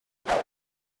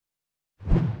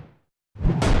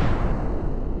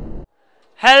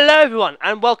Hello everyone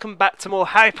and welcome back to more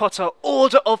Harry Potter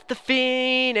Order of the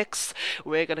Phoenix.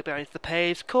 We're going to be going to the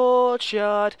Paved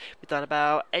Courtyard. We've done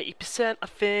about 80% I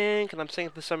think, and I'm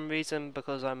singing for some reason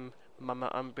because I'm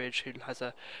Mama Umbridge, who has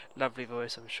a lovely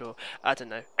voice, I'm sure. I don't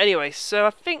know. Anyway, so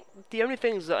I think the only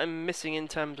things that I'm missing in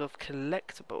terms of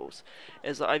collectibles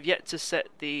is that I've yet to set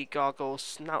the gargoyle's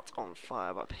snout on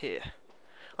fire up here.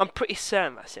 I'm pretty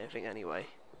certain that's the only thing anyway.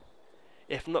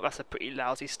 If not, that's a pretty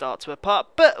lousy start to a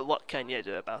part, but what can you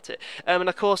do about it? And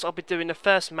of course, I'll be doing the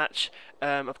first match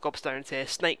of Gobstones here,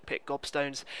 Snake Pit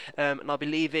Gobstones, and I'll be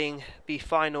leaving the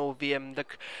final, the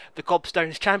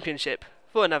Gobstones Championship,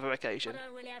 for another occasion. I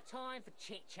don't really have time for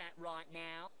chit-chat right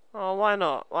now. Oh, why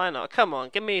not? Why not? Come on,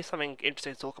 give me something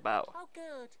interesting to talk about. Oh,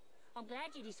 good. I'm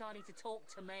glad you decided to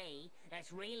talk to me.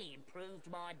 That's really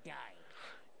improved my day.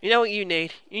 You know what you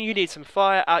need? You need some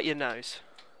fire out your nose.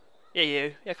 Yeah,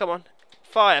 you. Yeah, come on.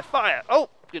 Fire, fire! Oh,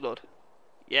 good lord.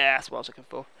 Yeah, that's what I was looking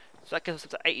for. So that goes up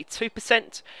to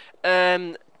 82%.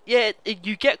 Yeah,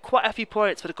 you get quite a few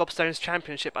points for the Gobstones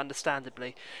Championship,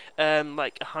 understandably.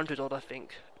 Like 100 odd, I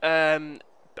think. But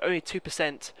only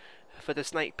 2% for the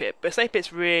Snake Pit. But Snake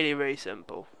Pit's really, really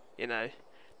simple, you know.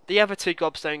 The other two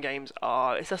Gobstone games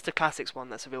are, it's just the Classics one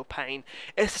that's a real pain.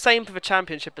 It's the same for the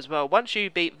Championship as well. Once you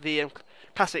beat the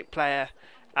Classic player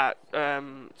at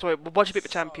once you beat the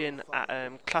champion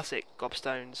at Classic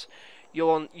Gobstones,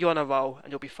 you're on a roll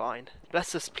and you'll be fine.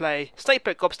 Let's just play Snake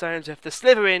Pit Gobstones with the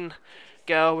Slytherin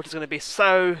girl, which is going to be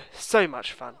so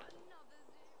much fun.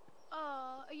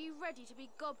 Are you ready to be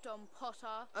gobbed on,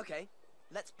 Potter? Okay,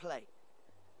 let's play.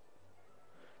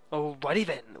 Alrighty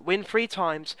then, win 3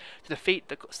 times to defeat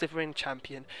the Slytherin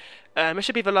champion. It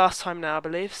should be the last time now, I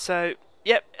believe. So,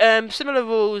 yep, similar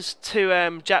rules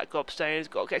to Jack Gobstones.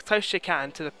 Got to get as close as you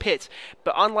can to the pit,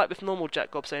 but unlike with normal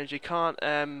Jack Gobstones, you can't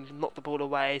knock the ball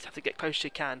away. You have to get close as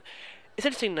you can. It's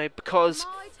interesting though because,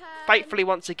 faithfully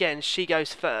once again, she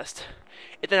goes first.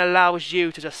 It then allows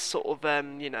you to just sort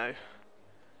of, you know,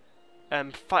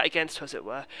 fight against her, as it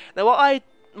were. Now,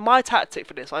 my tactic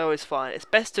for this, I always find it's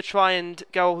best to try and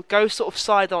go sort of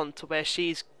side on to where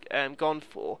she's gone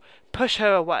for, push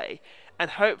her away,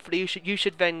 and hopefully you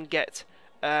should then get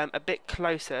a bit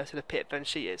closer to the pit than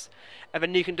she is, and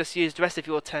then you can just use the rest of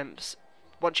your attempts.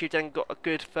 Once you've then got a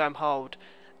good firm hold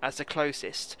as the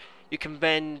closest, you can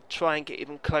then try and get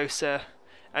even closer.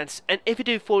 And if you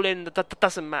do fall in, that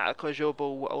doesn't matter because your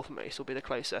ball will ultimately still be the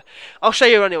closer. I'll show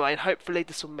you anyway, and hopefully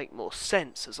this will make more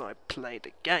sense as I play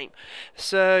the game.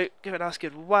 So, give it a nice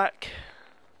good whack.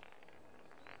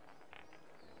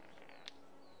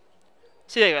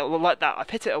 So there you go, well, like that. I've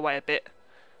hit it away a bit.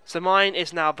 So mine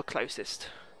is now the closest.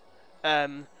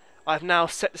 I've now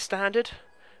set the standard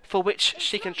for which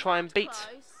she can try and beat.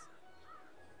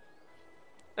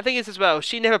 The thing is as well,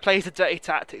 she never plays the dirty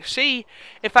tactics. In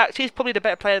fact, she's probably the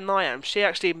better player than I am. She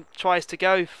actually tries to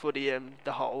go for the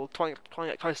hole, trying to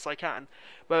get close as I can.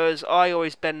 Whereas I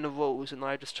always bend the rules and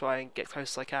I just try and get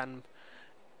close as I can,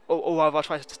 or rather I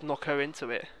try to just knock her into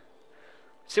it.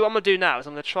 See, what I'm going to do now is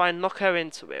I'm going to try and knock her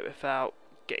into it without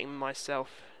getting myself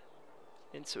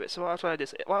into it. So what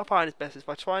I find is best is if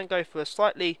I try and go for a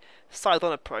slightly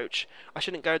side-on approach, I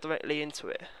shouldn't go directly into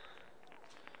it.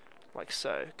 Like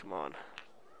so, come on.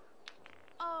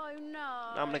 Oh no.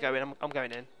 I'm gonna go in. I'm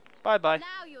going in. Bye bye.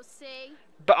 Now you'll see.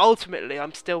 But ultimately,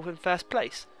 I'm still in first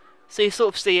place. So you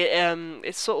sort of see it.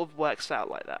 It sort of works out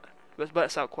like that. It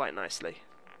works out quite nicely.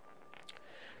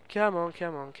 Come on,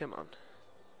 come on, come on.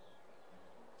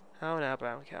 How now,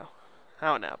 brown cow?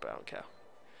 How now, brown cow?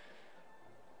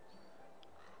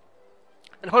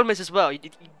 And the problem is as well, you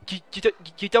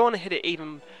don't want to hit it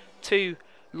even too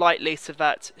lightly so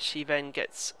that she then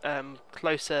gets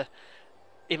closer.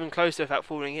 Even closer without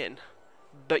falling in,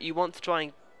 but you want to try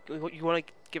and you want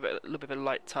to give it a little bit of a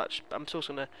light touch. But I'm just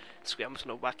gonna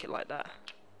whack it like that.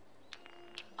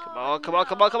 Come on, come on,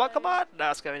 come on, come on, come on!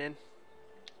 Now it's going in.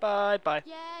 Bye, bye.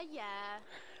 Yeah.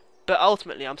 But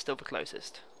ultimately, I'm still the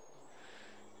closest.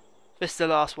 This is the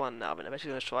last one now. I'm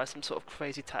eventually gonna try some sort of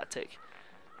crazy tactic.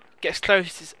 Get as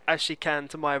close as she can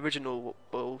to my original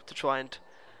ball to try and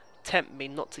tempt me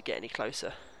not to get any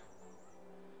closer.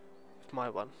 With my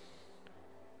one.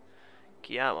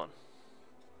 Come on.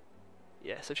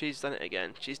 Yeah, so she's done it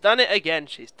again. She's done it again.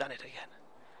 She's done it again.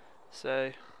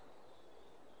 So.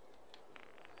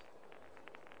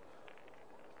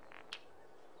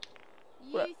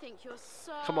 You think you're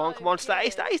so come on, stay.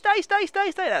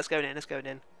 That's going in, that's going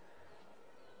in.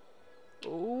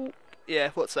 Ooh. Yeah,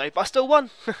 thought so. But I still won.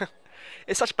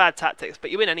 It's such bad tactics, but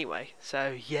you win anyway.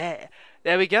 So, yeah.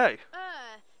 There we go.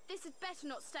 This had better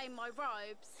not stain my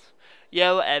robes.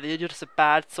 Yeah, whatever, you're just a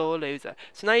bad sore loser.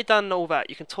 So now you've done all that,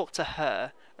 you can talk to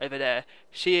her over there,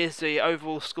 she is the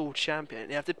overall school champion.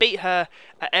 You have to beat her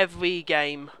at every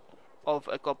game of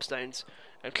a Gobstones.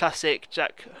 And Classic,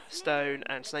 Jack Stone,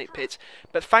 and Snake Pit.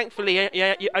 But thankfully,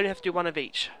 you only have to do one of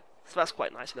each. So that's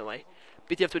quite nice in a way.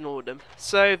 But you have to win all of them.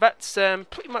 So that's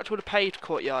pretty much all the Paved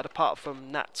Courtyard, apart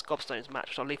from Nat's Gobstones match,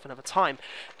 which I'll leave for another time.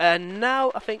 And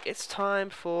now I think it's time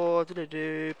for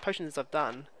potions I've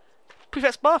done.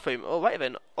 Prefect's bathroom. All right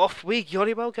then, off we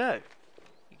jolly well go.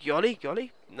 Jolly?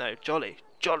 No, jolly.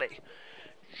 Jolly.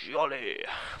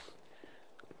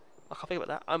 I can't think about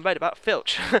that. I'm worried about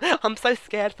Filch. I'm so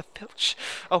scared for Filch.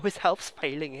 Oh, his health's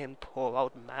failing him. Poor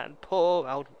old man.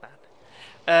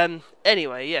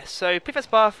 Anyway, yes. So Prefect's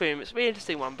bathroom. It's a really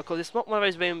interesting one because it's not one of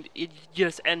those rooms you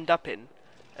just end up in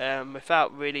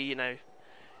without really, you know.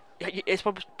 It's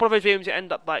one of those rooms you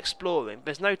end up by exploring.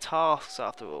 There's no tasks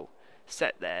after all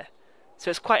set there, so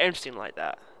it's quite interesting like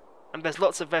that. And there's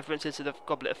lots of references to the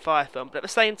Goblet of Fire film, but at the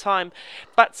same time,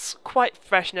 that's quite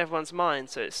fresh in everyone's mind,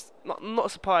 so it's not a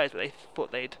surprise that they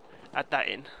thought they'd add that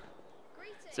in.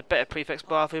 It's a better Prefect's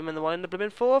bathroom than the one in the blooming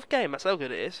 4th game, that's how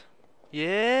good it is.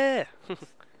 Yeah!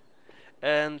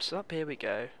 So up here we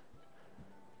go.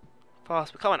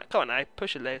 Fast, come on now,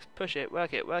 push it legs, push it,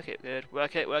 work it, good, work it, good.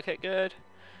 Work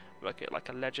it like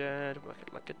a legend, work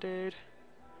it like a dude.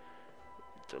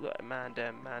 Look at man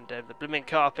down, the blooming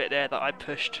carpet there that I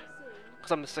pushed.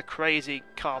 Because I'm just a crazy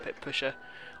carpet pusher.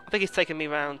 I think he's taken me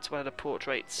round to one of the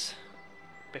portraits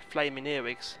with flaming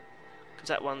earwigs. Because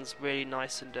that one's really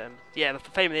nice and yeah, the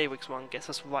flaming earwigs one gets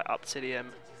us right up to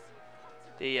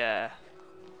the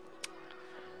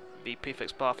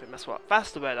Prefect's bathroom.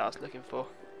 That's the word I was looking for.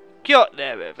 Got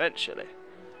there eventually.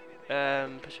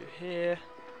 Push it here.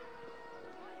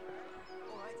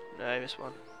 No, this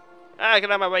one. Ah,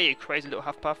 get out of my way, you crazy little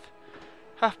Huffpuff.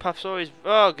 Huffpuff's always...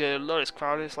 Oh, good lord, it's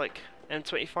crowded. It's like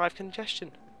M25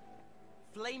 congestion.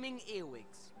 Flaming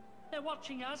earwigs. They're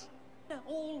watching us. They're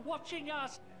all watching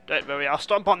us. Don't worry, I'll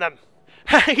stomp on them.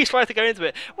 He's trying to go into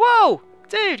it. Whoa!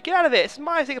 Dude, get out of it. It's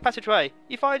my single passageway.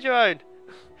 You find your own.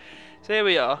 So here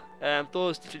we are.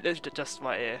 Doors just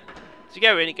right here. So you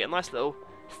go in and get a nice little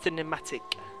cinematic.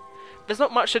 There's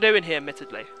not much to do in here,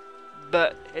 admittedly.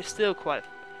 But it's still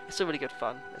really good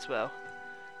fun as well.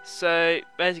 So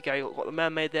there you go, you've got the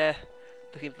mermaid there,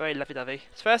 looking very lovey-dovey.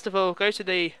 So first of all, go to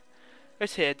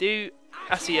here, do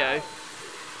SEO.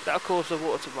 That'll cause the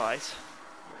water to rise.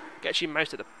 Gets you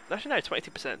most of the, actually no,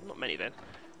 22%, not many then.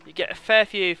 You get a fair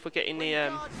few for getting the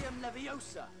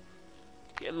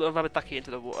get a little rubber ducky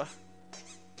into the water.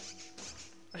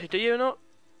 Actually, do you or not?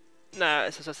 No,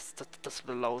 it's just for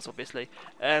the lols, obviously.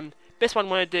 This one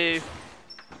want to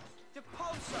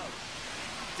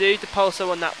do the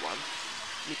pulsar on that one.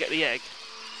 You get the egg,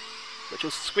 which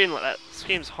will scream like that.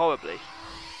 Screams horribly.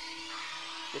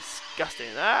 Disgusting.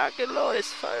 Ah, good lord, it's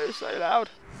so loud.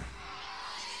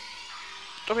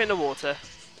 Drop it in the water,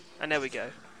 and there we go.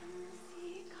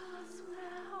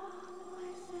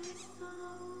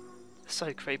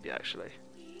 So creepy, actually.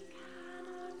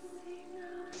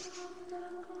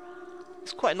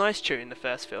 It's quite a nice tune in the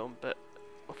first film, but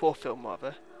or 4th film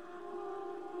rather.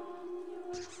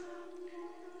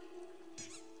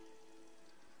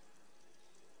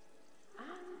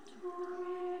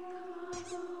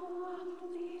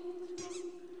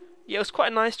 Yeah, it was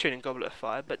quite a nice tune in Goblet of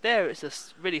Fire, but there it's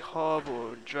just really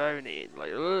horrible and drony,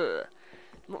 like, ugh.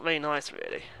 Not very nice,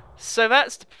 really. So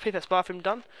that's the Prefect's bathroom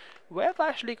done. What have I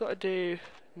actually got to do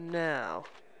now?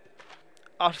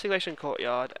 Articulation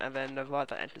Courtyard, and then arrive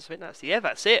that entrance. I think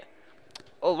that's it.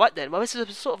 Alright then, well this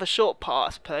is sort of a short part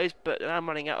I suppose, but I'm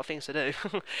running out of things to do.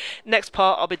 Next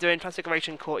part I'll be doing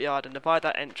Transfiguration Courtyard and divide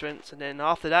that entrance, and then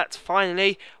after that,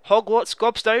 finally, Hogwarts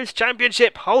Gobstones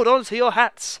Championship! Hold on to your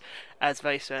hats! As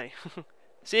they say.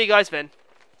 See you guys then.